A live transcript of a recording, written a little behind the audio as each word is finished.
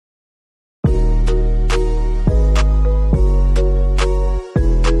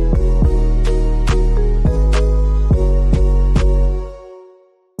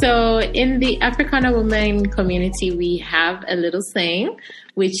in the Africana Women community, we have a little saying,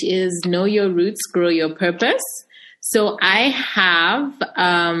 which is know your roots, grow your purpose. So I have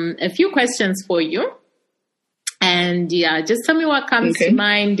a few questions for you. And yeah, just tell me what comes to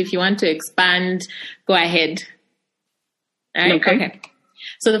mind. If you want to expand, go ahead. All right? Okay.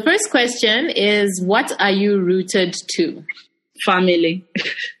 So the first question is, what are you rooted to? Family.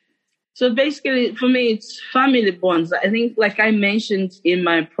 So basically, for me, it's family bonds. I think, like I mentioned in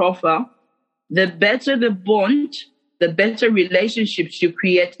my profile, the better the bond, the better relationships you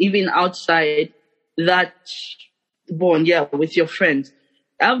create, even outside that bond, with your friends.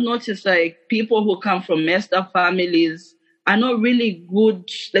 I've noticed, like, people who come from messed up families are not really good,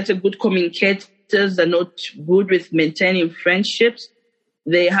 good communicators, are not good with maintaining friendships.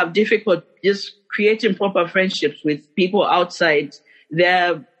 They have difficult just creating proper friendships with people outside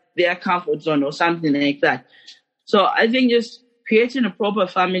their comfort zone or something like that. So I think just creating a proper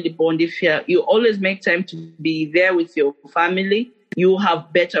family bond, if you always make time to be there with your family, you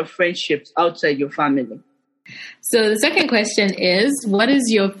have better friendships outside your family. So the second question is, what is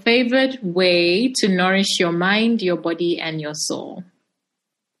your favorite way to nourish your mind, your body, and your soul?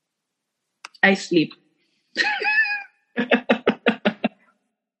 I sleep.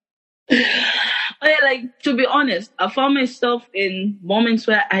 To be honest, I found myself in moments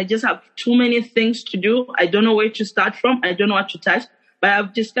where I just have too many things to do. I don't know where to start from. I don't know what to touch. But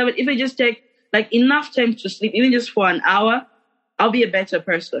I've discovered if I just take enough time to sleep, even just for an hour, I'll be a better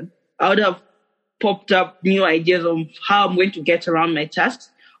person. I would have popped up new ideas of how I'm going to get around my tasks.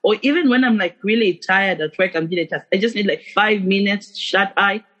 Or even when I'm really tired at work, I'm doing a task, I just need 5 minutes, shut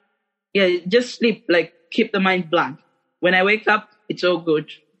eye. Yeah, just sleep, keep the mind blank. When I wake up, it's all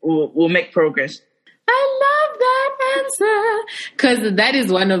good. We'll make progress. I love that answer. Because that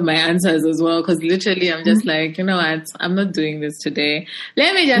is one of my answers as well. Because literally I'm just you know what? I'm not doing this today.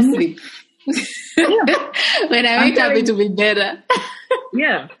 Let me just sleep. When I wake up, it will be better.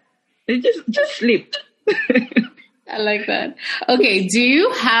 Yeah. Just sleep. I like that. Okay. Do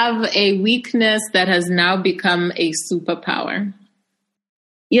you have a weakness that has now become a superpower?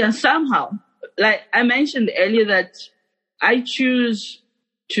 Yeah, somehow. Like I mentioned earlier that I choose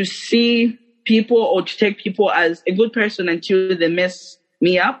to see people or to take people as a good person until they mess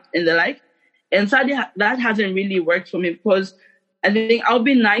me up and the like. And sadly, that hasn't really worked for me because I think I'll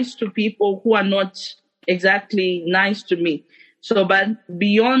be nice to people who are not exactly nice to me. So, but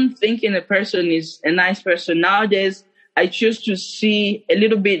beyond thinking a person is a nice person, nowadays, I choose to see a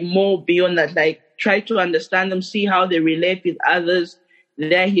little bit more beyond that, try to understand them, see how they relate with others,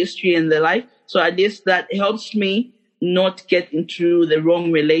 their history and their life. So at least that helps me not get into the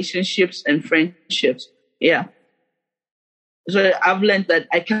wrong relationships and friendships. Yeah. So I've learned that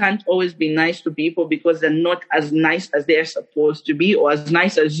I can't always be nice to people because they're not as nice as they're supposed to be, or as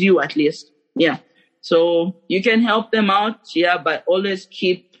nice as you, at least. Yeah. So you can help them out, but always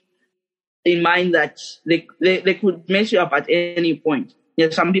keep in mind that they could mess you up at any point. Yeah,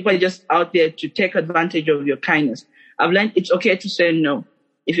 some people are just out there to take advantage of your kindness. I've learned it's okay to say no.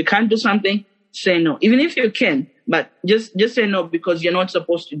 If you can't do something, say no. Even if you can, but just say no because you're not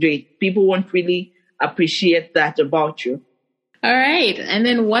supposed to do it. People won't really appreciate that about you. All right. And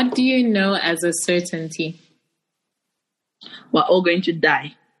then what do you know as a certainty? We're all going to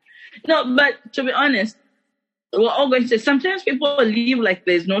die. No, but to be honest, we're all going to. Sometimes people live like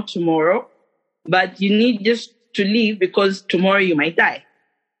there's no tomorrow, but you need just to live because tomorrow you might die.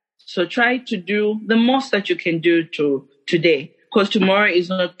 So try to do the most that you can do to today, because tomorrow is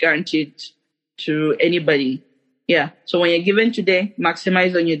not guaranteed to anybody. Yeah. So when you're given today,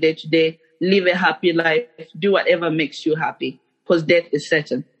 maximize on your day today, live a happy life, do whatever makes you happy, because death is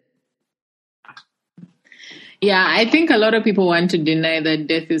certain. Yeah, I think a lot of people want to deny that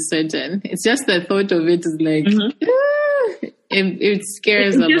death is certain. It's just the thought of it is it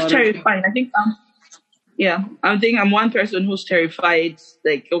scares a lot. It's just terrifying. I think I'm one person who's terrified,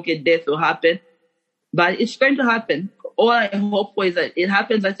 okay, death will happen. But it's going to happen. All I hope for is that it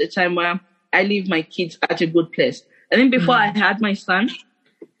happens at a time where I leave my kids at a good place. I think before I had my son,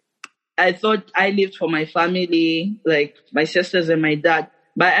 I thought I lived for my family, like my sisters and my dad.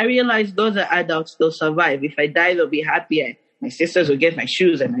 But I realized those are adults, they'll survive. If I die, they'll be happy. My sisters will get my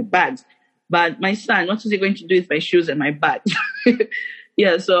shoes and my bags. But my son, what is he going to do with my shoes and my bags?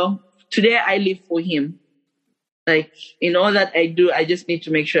 Yeah, so today I live for him. In all that I do, I just need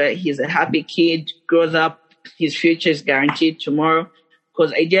to make sure he's a happy kid, grows up, his future is guaranteed tomorrow.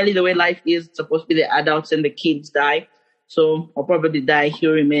 Because ideally, the way life is, it's supposed to be the adults and the kids die. So I'll probably die,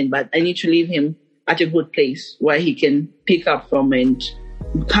 he'll remain. But I need to leave him at a good place where he can pick up from and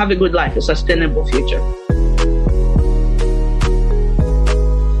have a good life, a sustainable future.